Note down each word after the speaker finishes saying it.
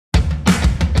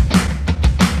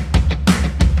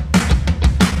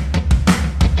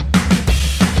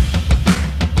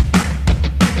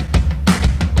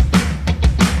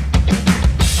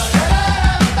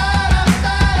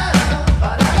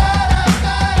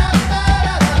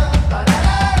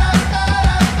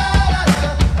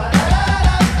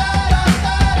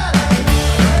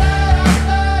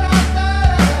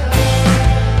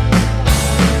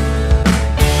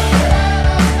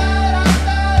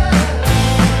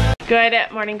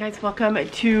Good morning, guys. Welcome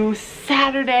to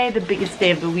Saturday, the biggest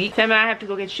day of the week. Sam and I have to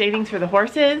go get shavings for the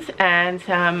horses and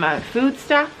some food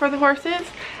stuff for the horses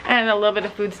and a little bit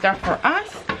of food stuff for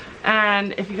us.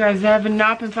 And if you guys have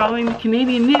not been following the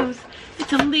Canadian news,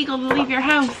 it's illegal to leave your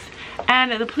house.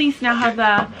 And the police now have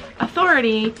the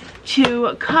authority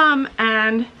to come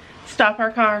and stop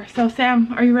our car. So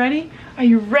Sam, are you ready? Are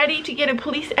you ready to get a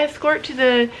police escort to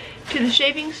the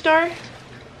shaving store?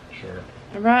 Sure.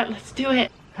 All right, let's do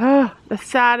it. Oh, the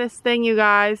saddest thing, you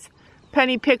guys.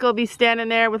 Penny Pickle be standing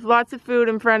there with lots of food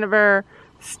in front of her,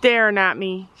 staring at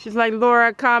me. She's like,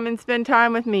 Laura, come and spend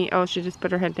time with me. Oh, she just put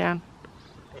her head down.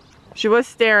 She was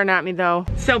staring at me though.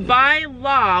 So by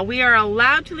law, we are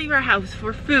allowed to leave our house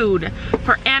for food,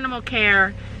 for animal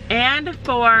care, and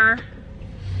for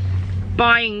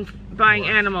buying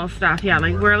animal stuff. Yeah,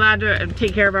 like we're allowed to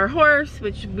take care of our horse,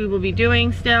 which we will be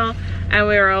doing still, and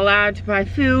we're allowed to buy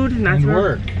food and that's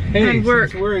work. Hey,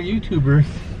 since we're YouTubers,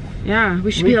 yeah,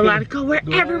 we should be allowed to go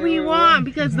wherever we want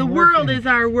because the world is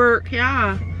our work.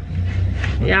 Yeah,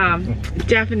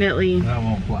 definitely. That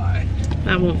won't fly.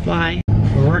 That won't fly.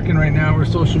 We're working right now. We're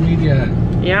social media.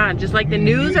 Yeah, just like the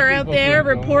news are out there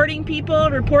reporting people,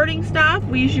 reporting stuff.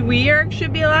 We should be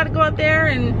allowed to go out there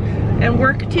and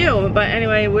work too. But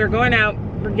anyway, we're going out.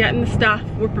 We're getting the stuff.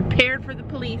 We're prepared for the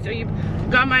police. So you've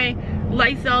got my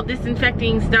Lysol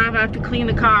disinfecting stuff. I have to clean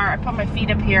the car. I put my feet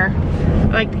up here. I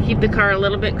like to keep the car a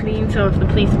little bit clean so if the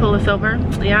police pull us over.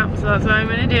 Yeah, so that's what I'm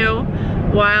gonna do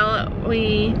while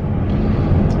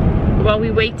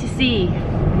we wait to see.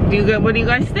 What do you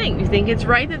guys think? Do you think it's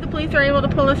right that the police are able to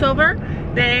pull us over?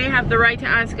 They have the right to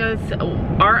ask us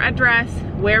our address,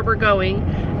 where we're going,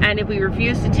 and if we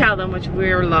refuse to tell them, which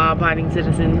we're law-abiding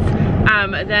citizens,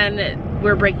 then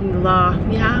we're breaking the law.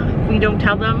 Yeah, if we don't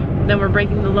tell them, then we're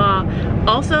breaking the law.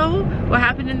 Also, what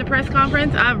happened in the press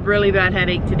conference? I have a really bad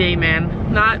headache today,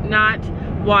 man. Not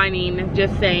whining,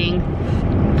 just saying,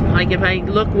 like if I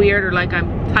look weird or like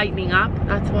I'm tightening up,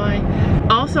 that's why.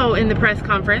 Also in the press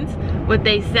conference, what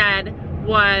they said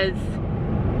was,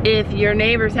 if your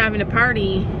neighbor's having a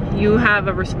party, you have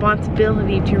a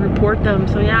responsibility to report them.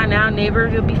 So yeah, now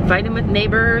neighbors will be fighting with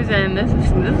neighbors, and this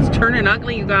is turning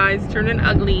ugly, you guys, turning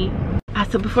ugly.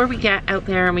 So before we get out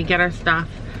there and we get our stuff,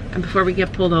 and before we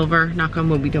get pulled over, knock on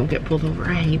wood, we don't get pulled over.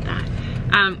 I hate that.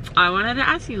 I wanted to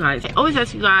ask you guys. I always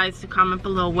ask you guys to comment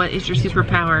below, what is your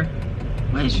superpower?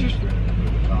 What is your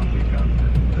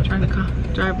Coffee cup.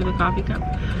 drive with a coffee cup?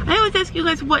 I always ask you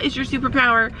guys, what is your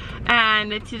superpower?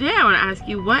 And today I want to ask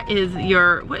you, what is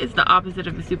the opposite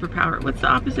of a superpower? What's the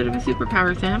opposite of a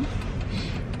superpower, Sam?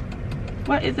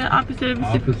 What is the opposite of a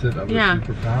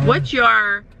superpower? What's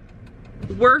your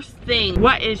worst thing?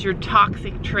 What is your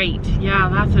toxic trait? Yeah,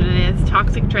 that's what it is.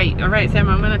 Toxic trait. All right, Sam,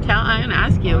 I'm gonna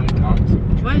ask you.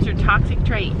 What is your toxic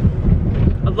trait?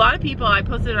 A lot of people, I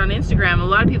posted on Instagram, a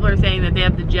lot of people are saying that they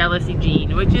have the jealousy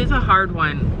gene, which is a hard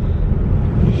one.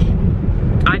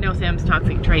 I know Sam's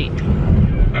toxic trait.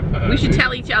 We should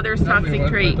tell each other's toxic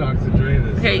trait. Toxic trait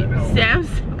is, okay, Sam's.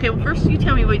 Okay, well first you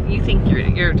tell me what you think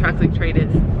your toxic trait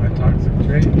is. My toxic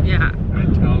trait? Yeah. I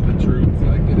tell the truth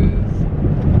like it is.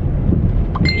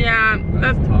 Yeah.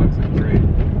 That's toxic trait.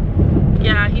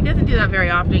 Yeah, he doesn't do that very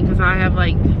often because I have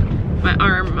like my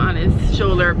arm on his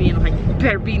shoulder being like,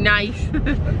 better be nice. I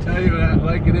tell you that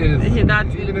like it is.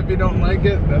 Even if you don't like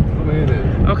it, that's the way it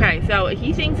is. Okay, so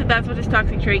he thinks that that's what his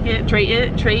toxic trait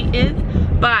is,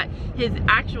 but his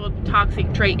actual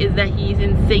toxic trait is that he's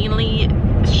insanely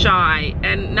shy,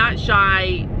 and not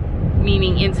shy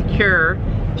meaning insecure,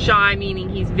 shy meaning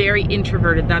he's very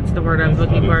introverted. That's the word I was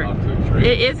looking for.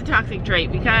 It is a toxic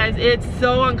trait because it's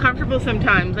so uncomfortable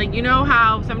sometimes. Like, you know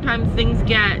how sometimes things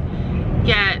get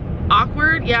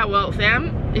awkward? Yeah, well,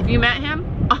 Sam, if you met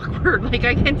him, awkward. Like,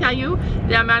 I can tell you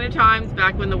the amount of times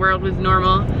back when the world was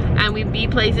normal and we'd be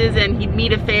places and he'd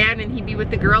meet a fan and he'd be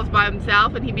with the girls by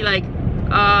himself and he'd be like,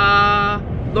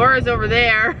 Laura's over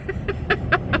there.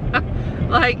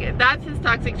 Like, that's his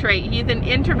toxic trait. He's an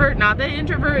introvert. Not that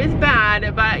introvert is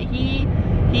bad, but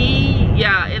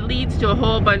yeah, it leads to a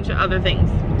whole bunch of other things.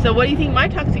 So what do you think my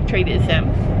toxic trait is, Sam?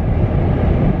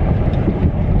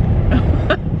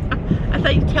 I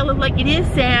thought you'd tell it like it is,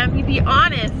 Sam. You'd be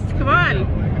honest. Come on.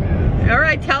 All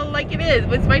right, tell it like it is.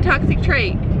 What's my toxic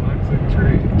trait? Toxic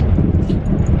trait.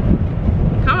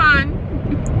 Come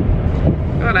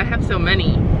on. God, I have so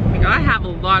many. Like, I have a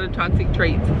lot of toxic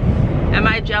traits. Am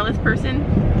I a jealous person?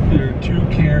 You're too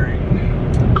caring.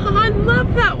 Oh, I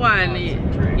love that one.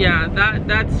 Yeah,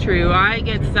 that's true. I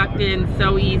get sucked in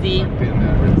so easy.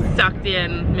 Sucked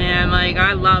in, man. Like,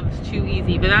 I love too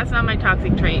easy, but that's not my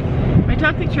toxic trait. My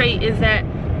toxic trait is that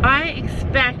I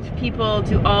expect people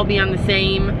to all be on the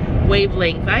same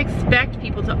wavelength. I expect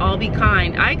people to all be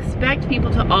kind. I expect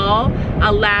people to all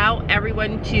allow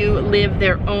everyone to live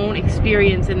their own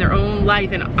experience in their own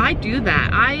life, and I do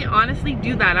that. I honestly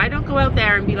do that. I don't go out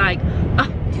there and be like,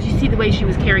 oh, did you see the way she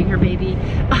was carrying her baby?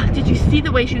 Oh, did you see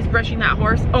the way she was brushing that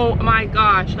horse? Oh my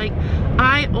gosh. Like,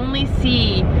 I only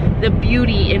see the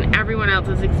beauty in everyone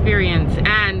else's experience,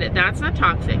 and that's not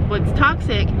toxic. What's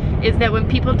toxic is that when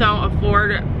people don't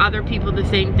afford other people the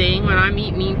same thing, when I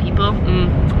meet mean people,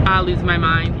 I lose my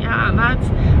mind. Yeah,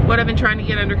 that's what I've been trying to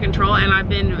get under control, and I've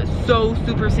been so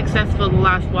super successful the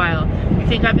last while. You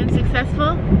think I've been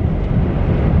successful?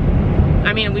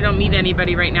 I mean, we don't meet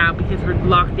anybody right now because we're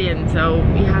locked in, so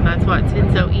yeah, that's why it's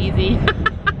been so easy.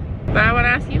 But I want to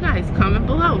ask you guys, comment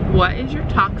below, what is your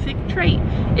toxic trait?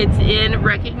 It's in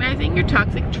recognizing your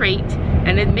toxic trait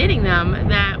and admitting them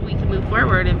that we can move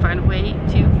forward and find a way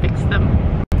to fix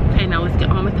them. Okay, now let's get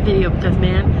on with the video, because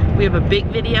man, we have a big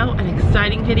video, an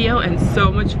exciting video, and so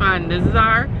much fun. This is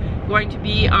going to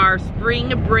be our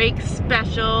spring break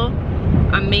special,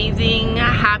 amazing,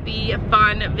 happy,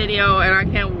 fun video, and I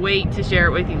can't wait to share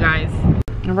it with you guys.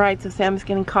 Alright, so Sam's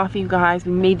getting coffee, you guys.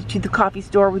 We made it to the coffee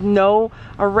store with no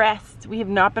arrest. We have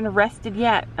not been arrested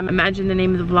yet. Imagine the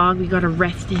name of the vlog, we got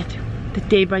arrested. The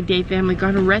Day by Day family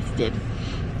got arrested.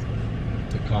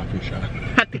 The coffee shop.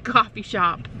 At the coffee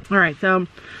shop. Alright, so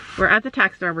we're at the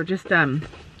tax store. We're just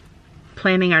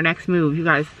planning our next move, you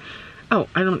guys. Oh,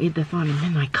 I don't need this on, I'm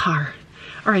in my car.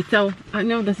 Alright, so I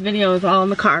know this video is all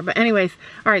in the car, but anyways,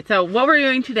 alright, so what we're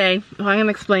doing today, well, I'm gonna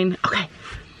explain, okay.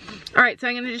 Alright, so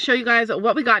I'm gonna just show you guys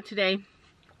what we got today.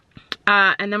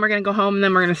 And then we're gonna go home, and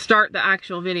then we're gonna start the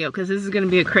actual video, because this is gonna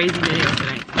be a crazy video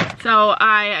tonight. So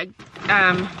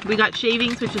we got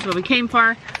shavings, which is what we came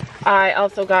for. I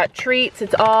also got treats.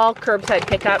 It's all curbside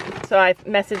pickup. So I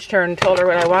messaged her and told her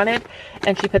what I wanted,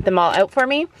 and she put them all out for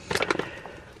me.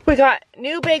 We got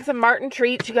new bags of Martin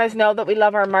treats. You guys know that we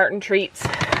love our Martin treats.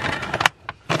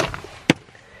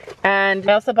 And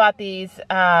I also bought these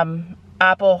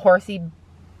apple horsey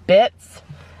bits.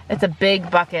 It's a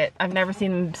big bucket. I've never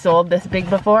seen them sold this big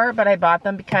before, but I bought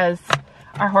them because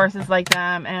our horses like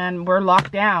them, and we're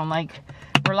locked down. Like,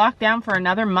 we're locked down for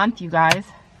another month, you guys.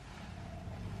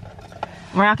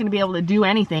 We're not going to be able to do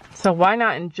anything. So why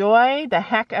not enjoy the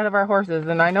heck out of our horses?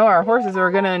 And I know our horses are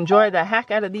going to enjoy the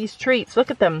heck out of these treats.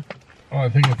 Look at them. Oh, I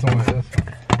think it's only this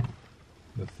one.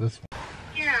 That's this one.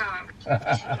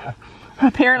 Yeah.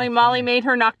 Apparently Molly made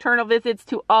her nocturnal visits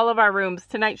to all of our rooms.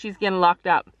 Tonight she's getting locked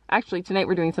up. Actually, tonight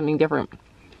we're doing something different.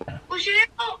 Well, she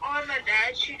didn't go on my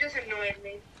bed. She just annoyed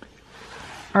me.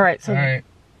 Alright, so... Alright,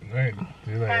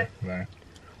 see you later. Bye.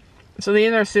 So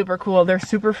these are super cool. They're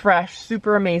super fresh,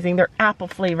 super amazing. They're apple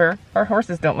flavor. Our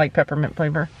horses don't like peppermint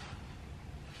flavor.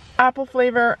 Apple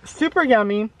flavor, super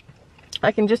yummy.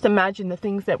 I can just imagine the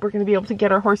things that we're going to be able to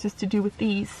get our horses to do with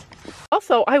these.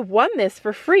 Also, I won this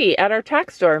for free at our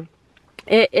tax store.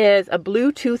 It is a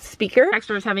Bluetooth speaker. Tax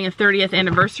store is having a 30th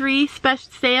anniversary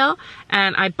special sale,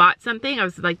 and I bought something. I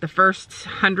was like the first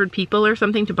 100 people or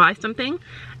something to buy something,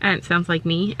 and it sounds like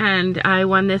me. And I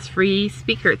won this free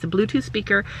speaker. It's a Bluetooth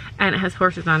speaker, and it has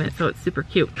horses on it, so it's super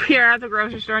cute. We're at the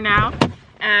grocery store now,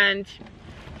 and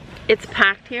it's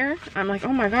packed here. I'm like,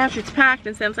 oh my gosh, it's packed.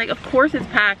 And Sam's like, of course it's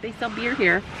packed. They sell beer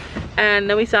here. And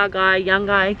then we saw a guy, young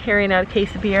guy, carrying out a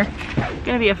case of beer. It's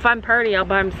gonna be a fun party all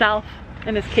by himself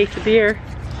and his case of beer.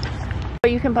 But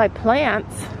you can buy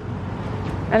plants,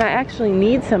 and I actually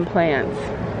need some plants.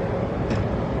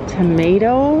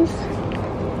 Tomatoes.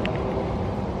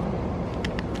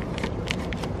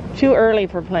 Too early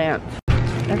for plants.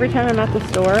 Every time I'm at the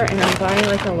store and I'm buying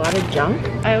like a lot of junk,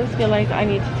 I always feel like I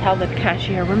need to tell the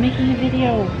cashier, we're making a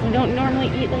video. We don't normally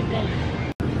eat like this.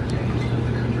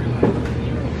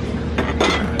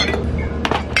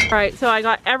 Alright, so I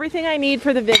got everything I need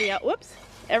for the video. Whoops.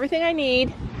 Everything I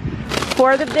need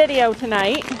for the video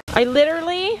tonight. I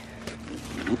literally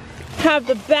have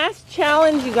the best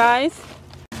challenge, you guys.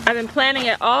 I've been planning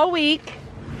it all week.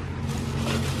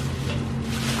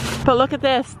 But look at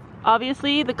this.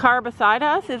 Obviously, the car beside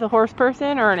us is a horse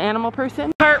person or an animal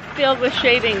person. Cart filled with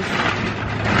shavings.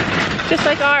 Just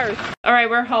like ours. Alright,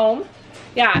 we're home.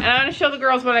 Yeah, and I'm going to show the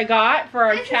girls what I got for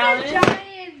our challenge.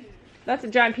 That's a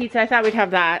giant pizza. I thought we'd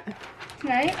have that.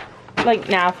 Right? Like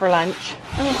now for lunch.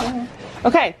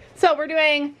 Okay, so we're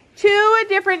doing 2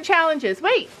 different challenges.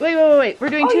 Wait. We're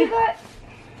doing 2.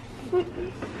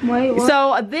 Wait, what?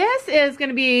 So this is going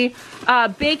to be a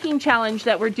baking challenge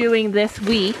that we're doing this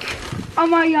week. Oh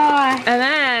my god. And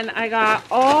then I got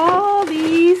all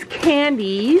these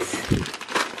candies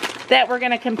that we're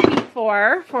going to compete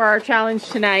for our challenge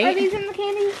tonight. Are these in the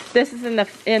candies? This is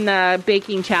in the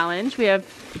baking challenge. We have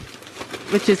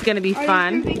which is gonna be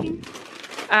fun.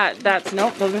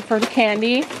 Nope, those are for the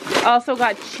candy. Also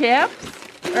got chips.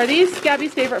 Are these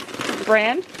Gabby's favorite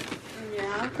brand?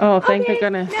 Yeah. Oh, thank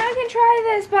goodness. Now I can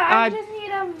try this, but I just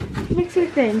need a mixer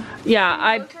thing.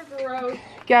 Yeah,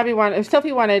 Gabby wanted,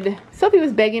 Sophie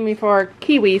was begging me for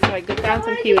kiwi, so I found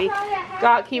some kiwi.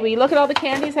 Got kiwi. Look at all the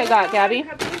candies I got, Gabby.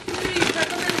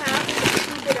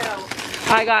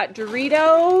 I got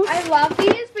Doritos. I love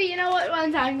these, but you know what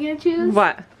ones I'm gonna choose?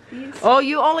 What? These. Oh,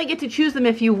 you only get to choose them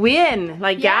if you win.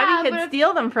 Like, yeah, Gabby could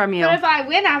steal them from you. But if I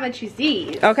win, I'm gonna choose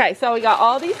these. Okay, so we got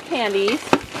all these candies,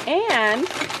 and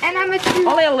I'm gonna choose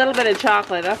only a little bit of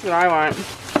chocolate. That's what I want.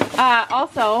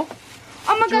 Also,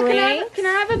 oh my god, can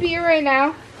I have a beer right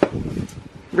now?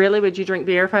 Really? Would you drink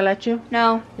beer if I let you?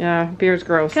 No. Yeah, beer's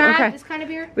gross. Can I have this kind of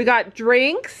beer? We got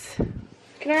drinks.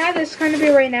 Can I have this kind of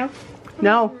beer right now?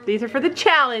 No, these are for the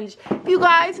challenge. If you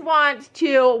guys want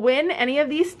to win any of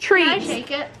these treats, can I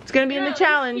shake it? It's gonna be in the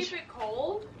challenge. Keep it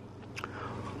cold.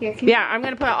 Yeah, I'm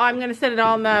gonna set it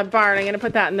all in the barn. I'm gonna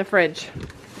put that in the fridge.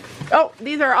 Oh,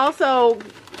 these are also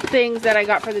things that I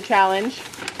got for the challenge.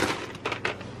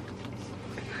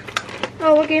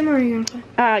 Oh, what game are you gonna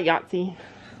play? Yahtzee.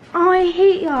 Oh, I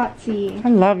hate Yahtzee. I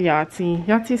love Yahtzee.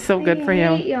 Yahtzee's so good for you.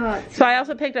 I hate Yahtzee. So I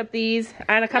also picked up these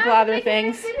and a couple other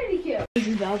things.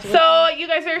 So you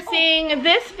guys are seeing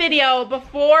this video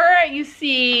before you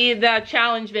see the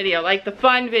challenge video. Like the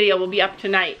fun video will be up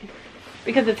tonight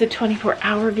because it's a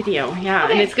 24-hour video. Yeah,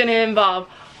 and it's gonna involve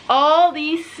all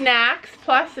these snacks,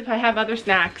 plus if I have other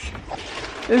snacks.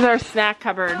 This is our snack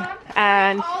cupboard,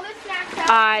 and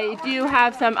I do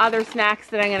have some other snacks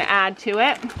that I'm gonna add to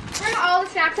it. Bring all the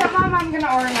snacks up, Mom. I'm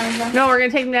gonna organize them. No, we're gonna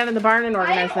take them down in the barn and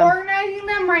organize them. I'm organizing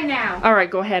them right now. All right,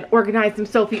 go ahead. Organize them,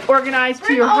 Sophie. Organize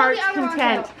to your heart's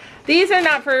content. These are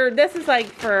not for, this is like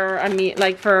for a meat,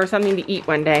 like for something to eat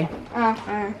one day.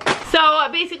 So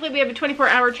basically we have a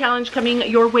 24-hour challenge coming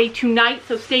your way tonight,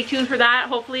 so stay tuned for that.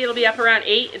 Hopefully it'll be up around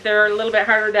 8. They're a little bit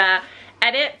harder to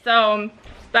edit, so,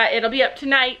 but it'll be up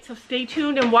tonight, so stay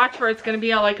tuned and watch for it. It's gonna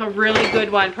be like a really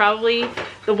good one. Probably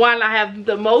the one I have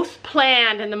the most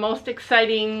planned and the most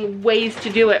exciting ways to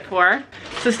do it for.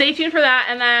 So stay tuned for that,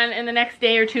 and then in the next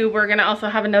day or two, we're gonna also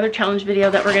have another challenge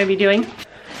video that we're gonna be doing.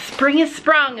 Spring is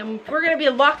sprung, and we're gonna be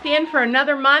locked in for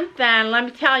another month, and let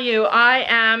me tell you, I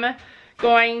am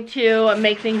going to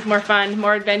make things more fun,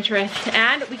 more adventurous,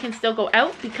 and we can still go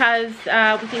out because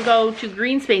we can go to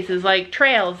green spaces like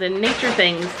trails and nature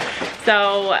things.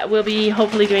 So we'll be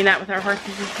hopefully doing that with our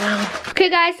horses as well. Okay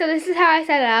guys, so this is how I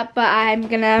set it up, but I'm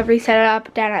gonna reset it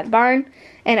up down at the barn,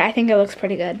 and I think it looks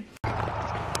pretty good.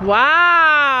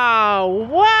 Wow,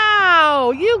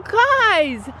 wow, you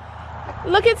guys,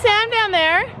 look at Sam down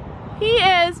there. He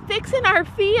is fixing our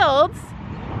fields,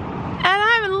 and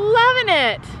I'm loving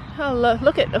it. Oh,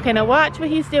 look at, okay, now watch what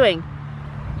he's doing.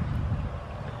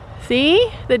 See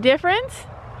the difference?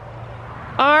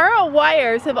 Our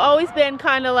wires have always been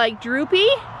kind of like droopy,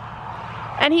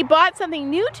 and he bought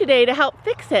something new today to help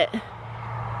fix it.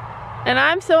 And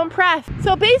I'm so impressed.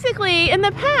 So basically, in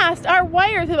the past, our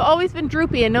wires have always been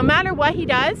droopy, and no matter what he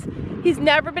does, he's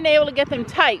never been able to get them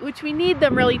tight, which we need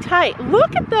them really tight.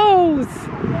 Look at those.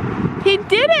 He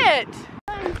did it.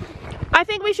 I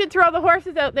think we should throw the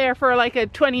horses out there for like a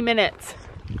 20 minutes.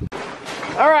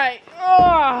 All right.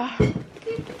 Oh.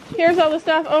 Here's all the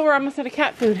stuff. Oh, we're almost out of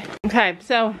cat food. Okay,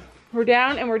 so we're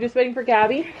down and we're just waiting for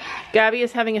Gabby. Gabby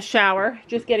is having a shower,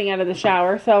 just getting out of the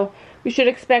shower. So we should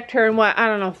expect her in what, I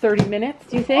don't know, 30 minutes,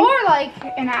 do you think? Or like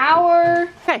an hour.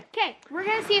 Okay. Okay, we're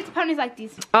gonna see if the ponies like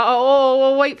these.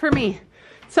 Oh, wait for me.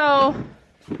 So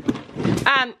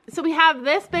we have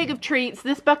this bag of treats,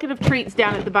 this bucket of treats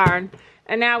down at the barn.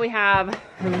 And now we have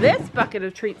this bucket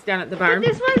of treats down at the barn.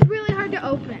 But this one's really hard to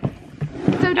open.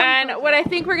 So and what I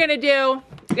think we're gonna do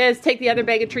is take the other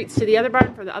bag of treats to the other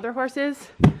barn for the other horses.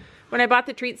 When I bought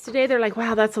the treats today, they're like,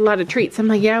 wow, that's a lot of treats. I'm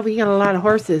like, yeah, we got a lot of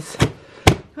horses.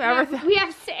 We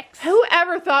have 6.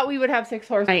 Whoever thought we would have 6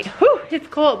 horses? Whew, it's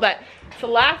cold, but it's the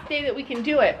last day that we can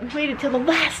do it. We waited till the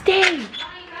last day.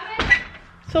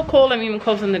 So cold, I'm even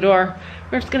closing the door.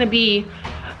 We're just gonna be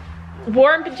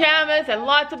warm pajamas and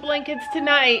lots of blankets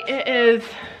tonight. It is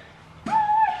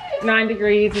 9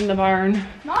 degrees in the barn.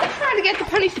 Mom's trying to get the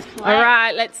ponies to play. All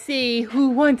right, let's see who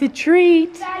wants a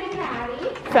treat. Fatty Patty.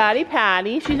 Fatty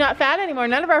Patty. She's not fat anymore.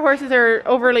 None of our horses are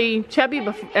overly chubby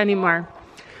anymore.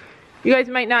 You guys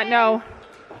might not know.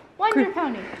 Wonder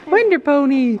Pony. Wonder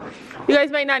Pony. You guys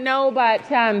might not know, but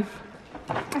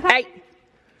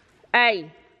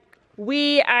hey,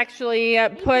 we actually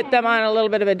put them on a little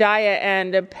bit of a diet,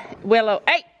 and Willow,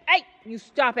 hey, you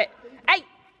stop it. Hey,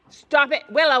 stop it,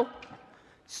 Willow.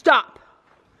 Stop.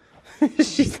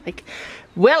 She's like,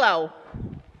 Willow,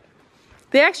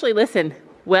 They actually listen.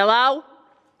 Willow.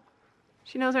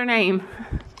 She knows her name.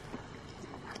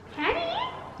 Penny?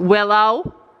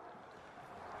 Willow.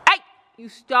 Hey, you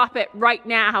stop it right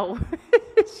now.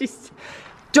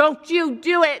 Don't you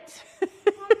do it.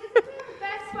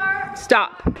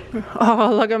 Stop.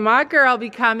 Oh, look at my girl be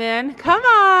coming. Come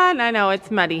on. I know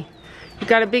it's muddy. We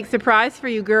got a big surprise for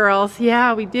you girls.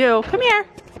 Yeah, we do. Come here.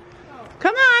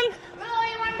 Come on. Willow,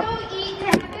 you want to go eat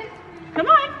cabbage? Come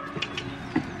on.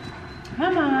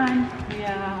 Come on.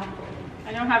 Yeah.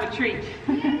 I don't have a treat.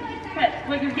 But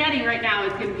what you're getting right now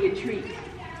is going to be a treat.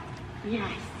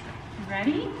 Yes.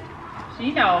 Ready?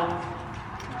 She knows.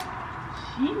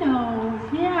 She knows.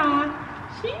 Yeah.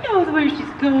 She knows where she's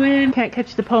going. Can't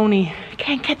catch the pony.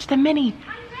 Can't catch the mini.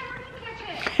 I'm never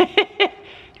going to catch it.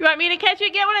 You want me to catch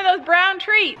it? Get one of those brown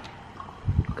treats.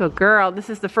 Good girl. This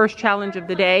is the first challenge of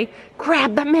the day.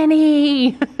 Grab the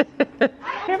mini.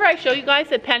 Remember I show you guys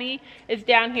that Penny is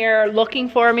down here looking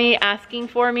for me, asking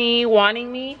for me,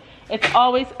 wanting me? It's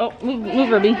always, oh, move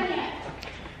Ruby.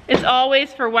 It's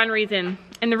always for one reason.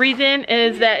 And the reason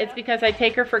is that it's because I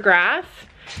take her for grass.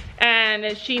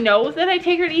 And she knows that I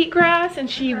take her to eat grass, and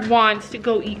she wants to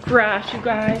go eat grass, you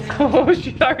guys. Oh,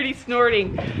 she's already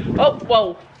snorting. Oh,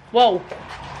 whoa, whoa.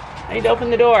 I need to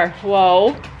open the door.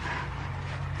 Whoa.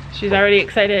 She's already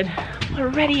excited.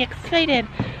 Already excited.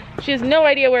 She has no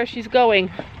idea where she's going.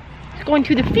 She's going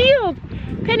to the field.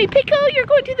 Penny Pickle, you're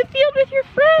going to the field with your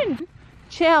friend.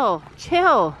 Chill,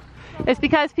 chill. It's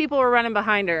because people were running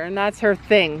behind her, and that's her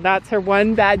thing. That's her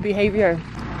one bad behavior.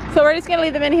 So we're just gonna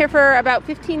leave them in here for about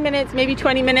 15 minutes, maybe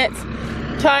 20 minutes.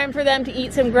 Time for them to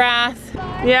eat some grass.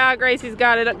 Yeah, Gracie's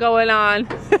got it going on.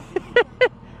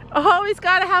 Always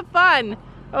gotta have fun.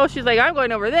 Oh, she's like, I'm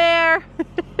going over there.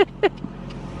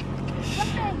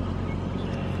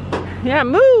 Yeah,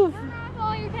 move. Burn off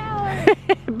all your calories.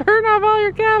 Burn off all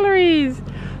your calories.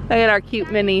 Look at our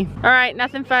cute mini. All right,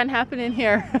 nothing fun happening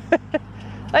here.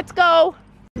 Let's go.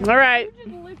 All right.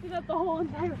 Up the whole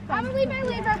entire fence. I'm gonna leave my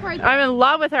leaves up right there. I'm in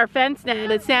love with our fence now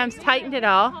that Sam's tightened it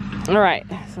all. All right,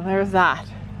 so there's that.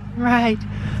 Right.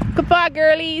 Goodbye,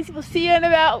 girlies. We'll see you in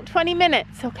about 20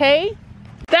 minutes, okay?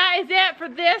 That is it for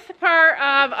this part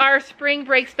of our spring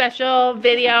break special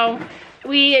video.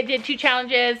 We did 2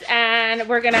 challenges, and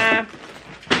we're gonna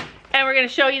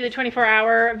show you the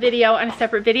 24-hour video on a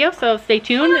separate video. So stay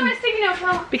tuned,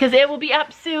 because it will be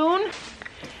up soon.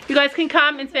 You guys can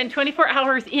come and spend 24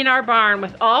 hours in our barn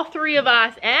with all 3 of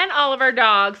us and all of our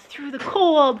dogs through the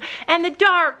cold and the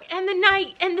dark and the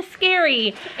night and the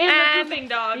scary. And the pooping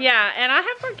dog. Yeah, and I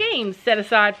have more games set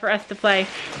aside for us to play.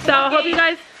 So I hope you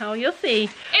guys, oh, you'll see.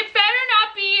 It better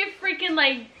not be freaking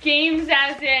like games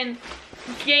as in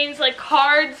games like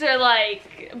cards or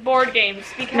like board games,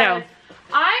 because No.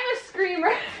 I'm a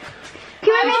screamer.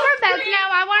 Can we make our beds now?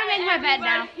 I want to make my bed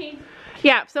now.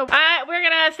 Yeah, so we're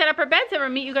gonna set up our beds and we'll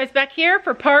meet you guys back here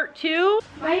for part 2.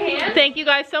 My hand. Thank you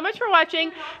guys so much for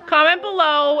watching. Comment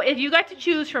below if you got to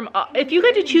choose from, if you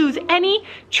got to choose any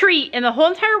treat in the whole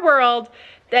entire world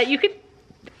that you could,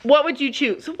 what would you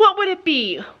choose? What would it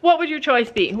be? What would your choice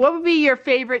be? What would be your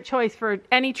favorite choice for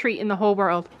any treat in the whole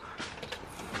world?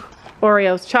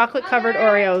 Oreos, chocolate covered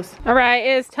Oreos. All right,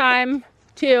 it is time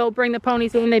to bring the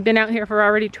ponies in. They've been out here for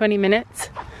already 20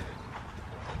 minutes.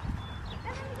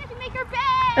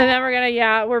 And then we're gonna,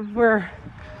 yeah, we're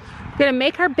gonna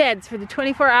make our beds for the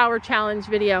 24-hour challenge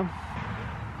video.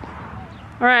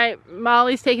 All right,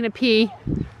 Molly's taking a pee.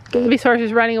 Gabby's horse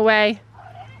is running away.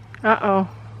 Uh-oh.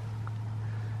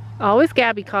 Always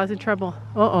Gabby causing trouble.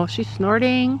 Uh-oh, she's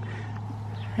snorting.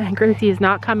 And Gracie is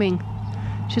not coming.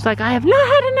 She's like, I have not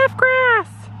had enough grass.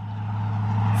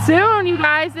 Soon, you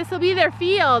guys, this will be their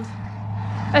field.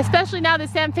 Especially now that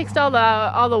Sam fixed all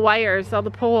the wires, all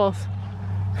the poles.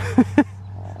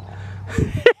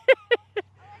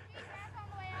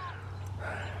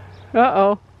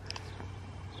 Uh-oh.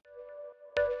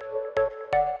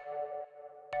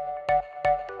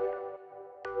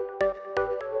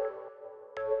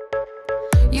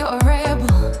 You're a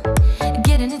rebel,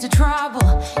 getting into trouble.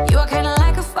 You are kinda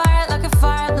like a fire, like a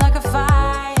fire, like a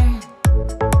fire.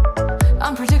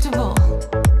 Unpredictable,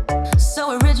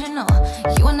 so original.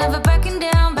 You are never backing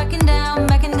down, backing down,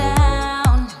 backing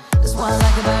down. That's what I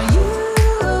like about you.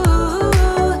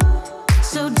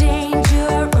 So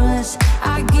dangerous,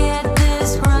 I get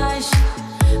this rush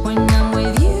when I'm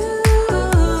with you.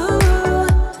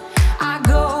 I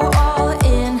go all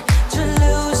in to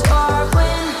lose or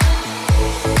win.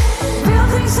 Real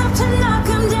things up to knock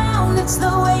 'em down. It's the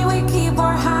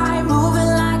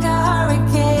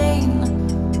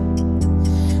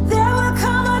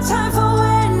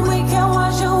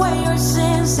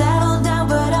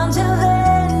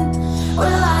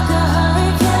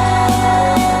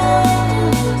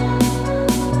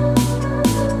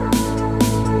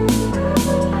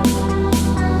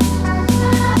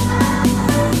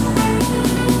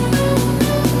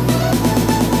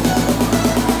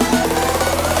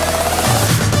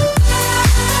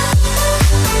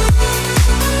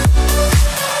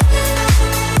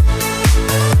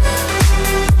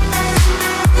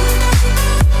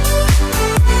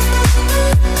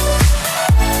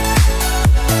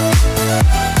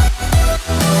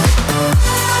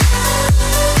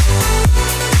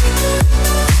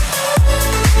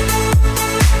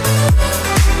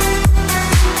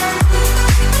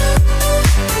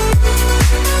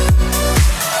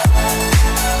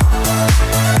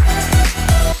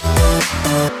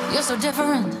so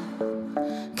different,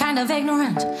 kind of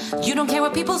ignorant. You don't care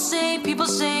what people say, people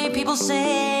say, people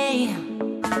say.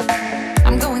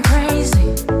 I'm going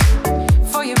crazy.